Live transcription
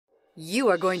You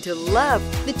are going to love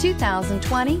the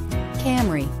 2020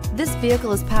 Camry. This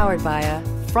vehicle is powered by a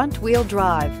front-wheel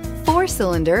drive,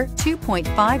 4-cylinder,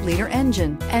 2.5-liter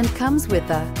engine, and comes with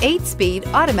a 8-speed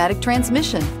automatic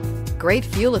transmission. Great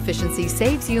fuel efficiency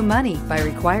saves you money by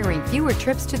requiring fewer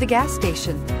trips to the gas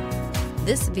station.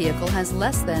 This vehicle has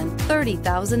less than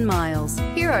 30,000 miles.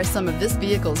 Here are some of this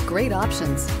vehicle's great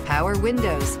options: power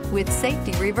windows with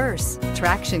safety reverse,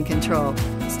 traction control,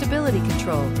 stability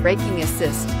control, braking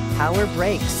assist, power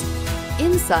brakes.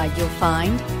 Inside you'll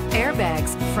find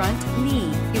airbags, front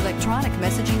knee, electronic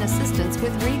messaging assistance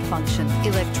with read function,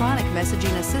 electronic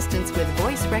messaging assistance with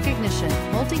voice recognition,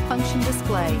 multifunction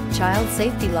display, child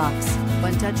safety locks,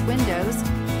 one-touch windows,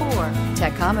 4,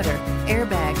 tachometer,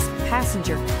 airbags,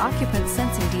 passenger, occupant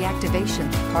sensing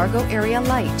deactivation, cargo area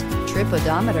light, trip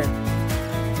odometer.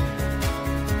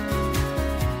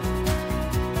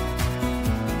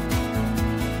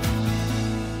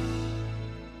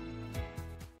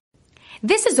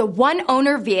 This is a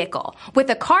one-owner vehicle with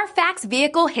a CARFAX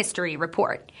Vehicle History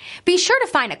Report. Be sure to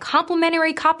find a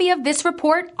complimentary copy of this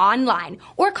report online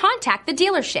or contact the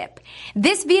dealership.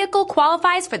 This vehicle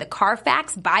qualifies for the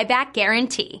CARFAX Buyback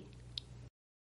Guarantee.